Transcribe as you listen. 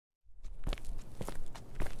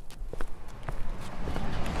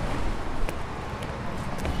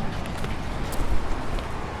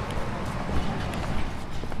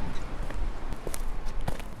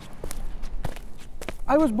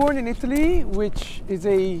I was born in Italy, which is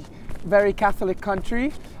a very Catholic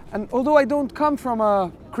country. And although I don't come from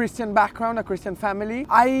a Christian background, a Christian family,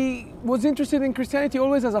 I was interested in Christianity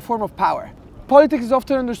always as a form of power. Politics is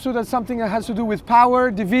often understood as something that has to do with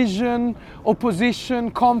power, division,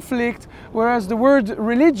 opposition, conflict, whereas the word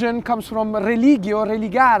religion comes from religio,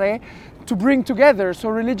 religare, to bring together. So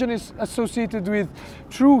religion is associated with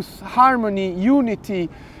truth, harmony, unity.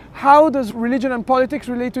 How does religion and politics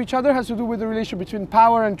relate to each other has to do with the relation between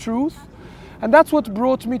power and truth. And that's what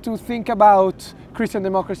brought me to think about Christian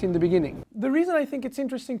democracy in the beginning. The reason I think it's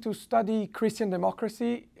interesting to study Christian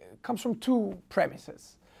democracy comes from two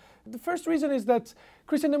premises. The first reason is that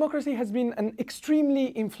Christian democracy has been an extremely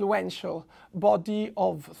influential body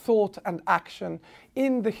of thought and action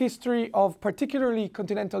in the history of particularly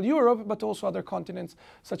continental Europe, but also other continents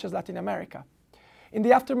such as Latin America. In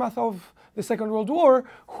the aftermath of the Second World War,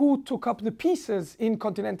 who took up the pieces in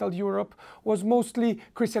continental Europe was mostly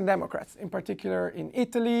Christian Democrats, in particular in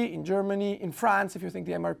Italy, in Germany, in France, if you think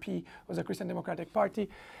the MRP was a Christian Democratic Party.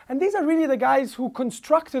 And these are really the guys who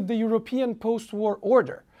constructed the European post-war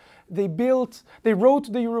order. They wrote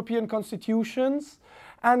the European constitutions,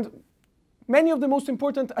 and many of the most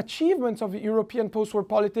important achievements of European post-war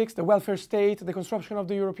politics, the welfare state, the construction of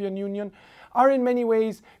the European Union, are in many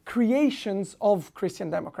ways creations of Christian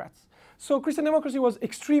Democrats. So Christian democracy was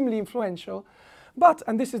extremely influential, but,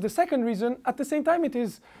 and this is the second reason, at the same time it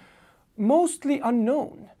is mostly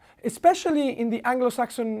unknown. Especially in the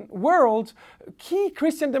Anglo-Saxon world, key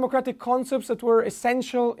Christian democratic concepts that were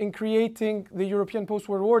essential in creating the European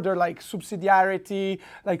post-war order, like subsidiarity,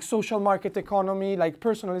 like social market economy, like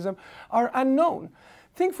personalism, are unknown.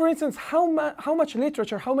 Think, for instance, how much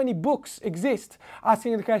literature, how many books exist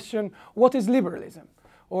asking the question, what is liberalism?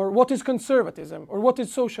 Or what is conservatism? Or what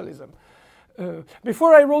is socialism?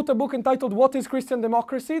 Before I wrote a book entitled What is Christian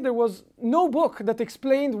Democracy, there was no book that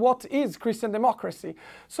explained what is Christian democracy.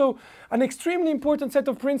 So an extremely important set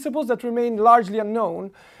of principles that remain largely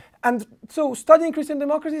unknown. And so studying Christian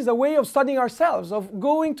democracy is a way of studying ourselves, of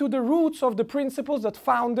going to the roots of the principles that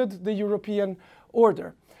founded the European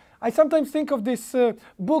order. I sometimes think of this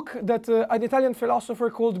book that an Italian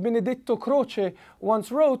philosopher called Benedetto Croce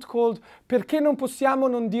once wrote called Perché non possiamo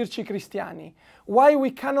non dirci cristiani? Why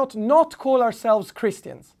we cannot not call ourselves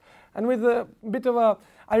Christians. And with a bit of an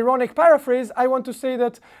ironic paraphrase, I want to say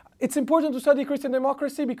that it's important to study Christian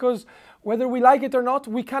democracy because whether we like it or not,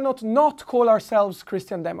 we cannot not call ourselves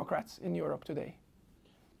Christian Democrats in Europe today.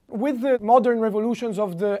 With the modern revolutions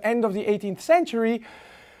of the end of the 18th century,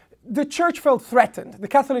 the church felt threatened, the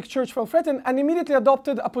Catholic Church felt threatened and immediately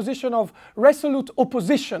adopted a position of resolute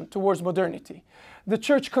opposition towards modernity. The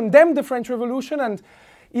church condemned the French Revolution and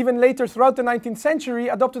even later throughout the 19th century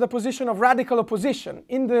adopted a position of radical opposition.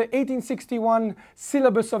 In the 1861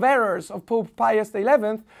 Syllabus of Errors of Pope Pius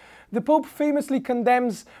XI, the Pope famously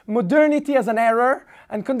condemns modernity as an error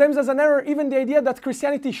and condemns as an error even the idea that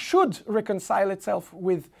Christianity should reconcile itself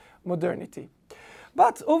with modernity.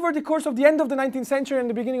 But over the course of the end of the 19th century and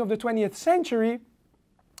the beginning of the 20th century,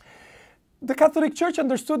 the Catholic Church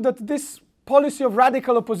understood that this policy of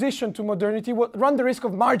radical opposition to modernity would run the risk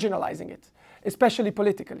of marginalizing it, especially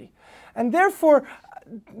politically. And therefore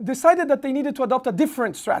decided that they needed to adopt a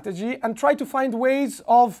different strategy and try to find ways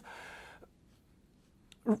of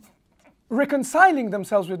reconciling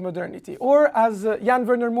themselves with modernity, or as Jan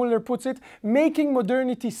Werner Müller puts it, making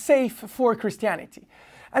modernity safe for Christianity.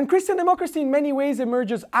 And Christian democracy in many ways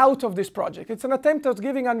emerges out of this project. It's an attempt at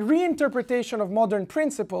giving a reinterpretation of modern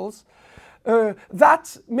principles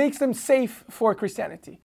that makes them safe for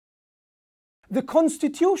Christianity. The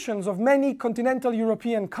constitutions of many continental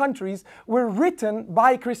European countries were written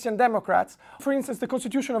by Christian Democrats. For instance, the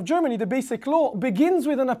Constitution of Germany, the Basic Law, begins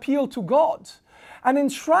with an appeal to God and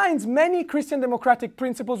enshrines many Christian democratic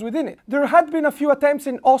principles within it. There had been a few attempts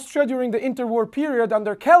in Austria during the interwar period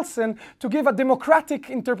under Kelsen to give a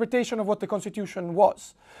democratic interpretation of what the Constitution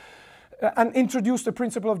was and introduce the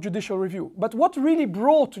principle of judicial review. But what really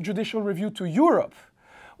brought judicial review to Europe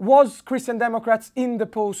was Christian Democrats in the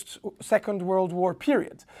post-Second World War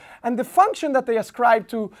period. And the function that they ascribed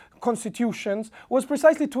to constitutions was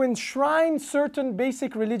precisely to enshrine certain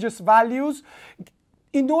basic religious values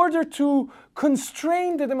in order to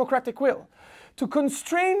constrain the democratic will, to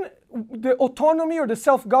constrain the autonomy or the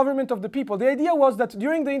self-government of the people. The idea was that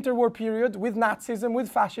during the interwar period, with Nazism, with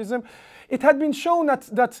fascism, it had been shown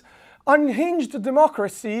that unhinged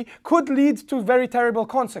democracy could lead to very terrible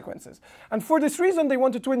consequences. And for this reason, they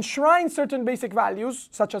wanted to enshrine certain basic values,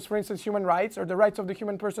 such as, for instance, human rights or the rights of the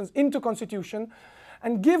human persons into constitution,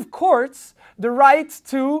 and give courts the right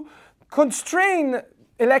to constrain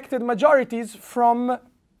elected majorities from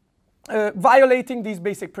violating these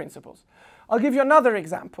basic principles. I'll give you another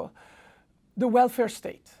example. The welfare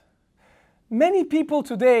state. Many people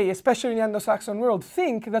today, especially in the Anglo-Saxon world,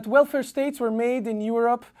 think that welfare states were made in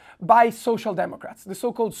Europe by social democrats, the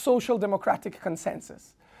so-called social democratic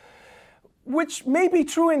consensus, which may be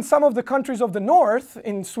true in some of the countries of the north,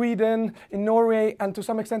 in Sweden, in Norway, and to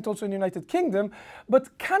some extent also in the United Kingdom,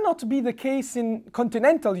 but cannot be the case in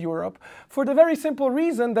continental Europe for the very simple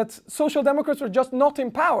reason that social democrats were just not in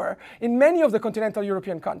power in many of the continental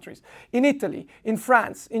European countries. In Italy, in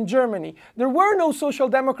France, in Germany, there were no social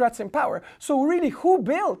democrats in power. So really, who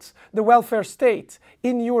built the welfare state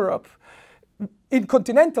in Europe? In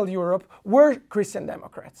continental Europe were Christian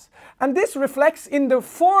Democrats. And this reflects in the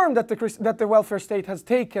form that the welfare state has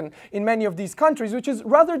taken in many of these countries, which is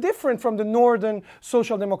rather different from the northern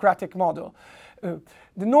social democratic model. The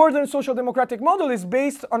northern social democratic model is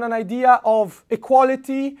based on an idea of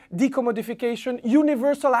equality, decommodification,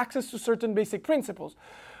 universal access to certain basic principles.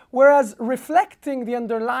 Whereas reflecting the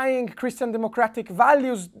underlying Christian democratic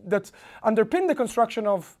values that underpin the construction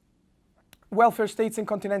of welfare states in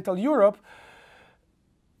continental Europe,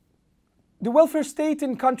 the welfare state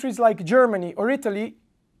in countries like Germany or Italy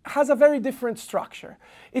has a very different structure.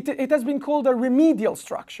 It has been called a remedial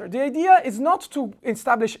structure. The idea is not to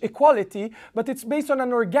establish equality, but it's based on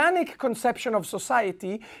an organic conception of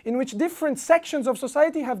society in which different sections of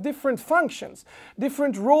society have different functions,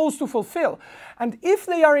 different roles to fulfill. And if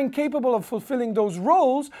they are incapable of fulfilling those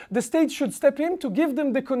roles, the state should step in to give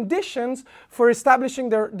them the conditions for establishing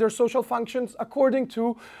their social functions according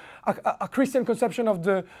to a Christian conception of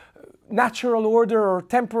the natural order or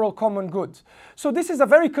temporal common good. So this is a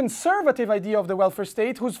very conservative idea of the welfare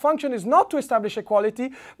state, whose function is not to establish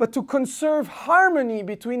equality, but to conserve harmony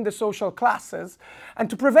between the social classes and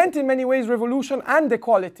to prevent in many ways revolution and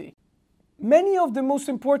equality. Many of the most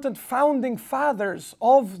important founding fathers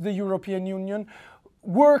of the European Union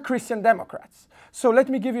were Christian Democrats. So let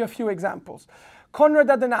me give you a few examples. Konrad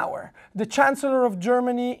Adenauer, the Chancellor of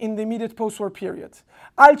Germany in the immediate post-war period.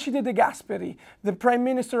 Alcide de Gasperi, the Prime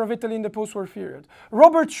Minister of Italy in the post-war period.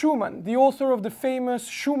 Robert Schuman, the author of the famous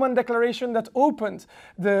Schuman Declaration that opened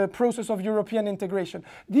the process of European integration.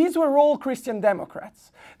 These were all Christian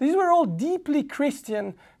Democrats. These were all deeply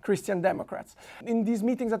Christian Democrats. In these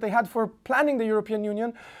meetings that they had for planning the European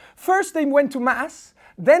Union, first they went to Mass,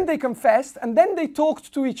 then they confessed, and then they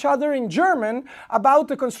talked to each other in German about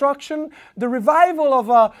the construction, the revival of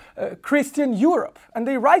a Christian Europe. And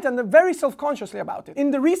they write, and they're very self-consciously about it.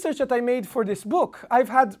 In the research that I made for this book, I've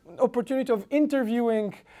had opportunity of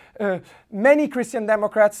interviewing many Christian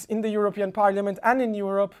Democrats in the European Parliament and in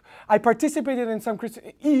Europe. I participated in some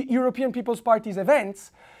European People's Party's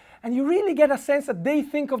events. And you really get a sense that they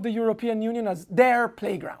think of the European Union as their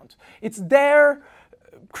playground. It's their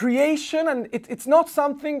creation, and it's not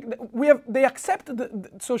something they accept the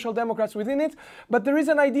social democrats within it, but there is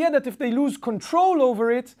an idea that if they lose control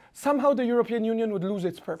over it, somehow the European Union would lose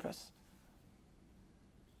its purpose.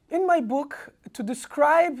 In my book, to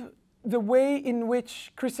describe the way in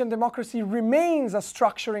which Christian democracy remains a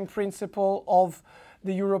structuring principle of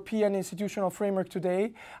the European institutional framework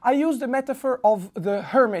today, I use the metaphor of the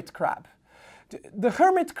hermit crab. The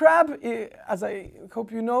hermit crab, as I hope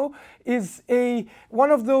you know, is one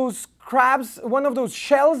of those crabs, one of those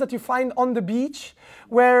shells that you find on the beach,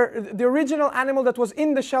 where the original animal that was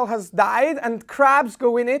in the shell has died, and crabs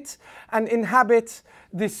go in it and inhabit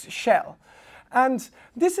this shell. And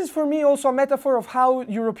this is for me also a metaphor of how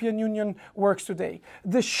European Union works today.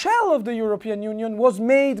 The shell of the European Union was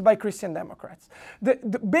made by Christian Democrats. The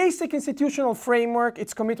basic institutional framework,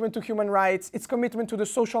 its commitment to human rights, its commitment to the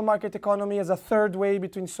social market economy as a third way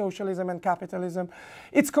between socialism and capitalism,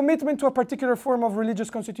 its commitment to a particular form of religious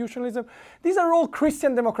constitutionalism, these are all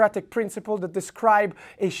Christian democratic principles that describe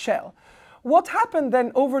a shell. What happened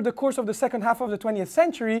then over the course of the second half of the 20th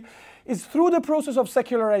century is through the process of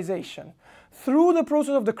secularization, through the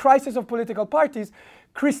process of the crisis of political parties,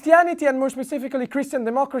 Christianity, and more specifically Christian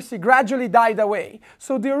democracy, gradually died away.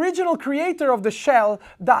 So the original creator of the shell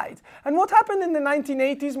died. And what happened in the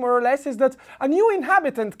 1980s, more or less, is that a new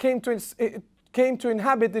inhabitant came to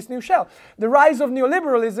inhabit this new shell. The rise of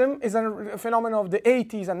neoliberalism is a phenomenon of the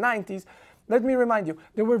 80s and 90s. Let me remind you,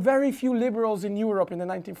 there were very few liberals in Europe in the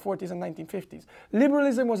 1940s and 1950s.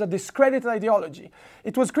 Liberalism was a discredited ideology.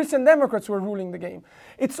 It was Christian Democrats who were ruling the game.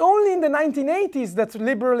 It's only in the 1980s that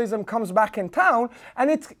liberalism comes back in town,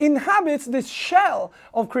 and it inhabits this shell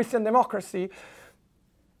of Christian democracy,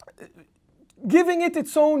 giving it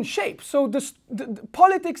its own shape. So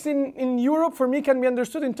politics in Europe, for me, can be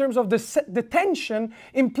understood in terms of the tension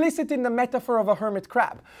implicit in the metaphor of a hermit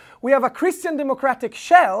crab. We have a Christian democratic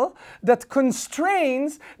shell that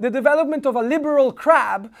constrains the development of a liberal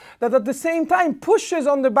crab that at the same time pushes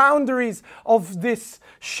on the boundaries of this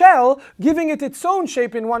shell, giving it its own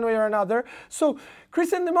shape in one way or another. So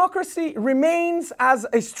Christian democracy remains as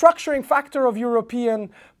a structuring factor of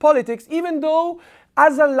European politics, even though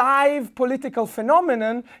as a live political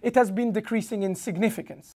phenomenon, it has been decreasing in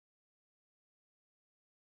significance.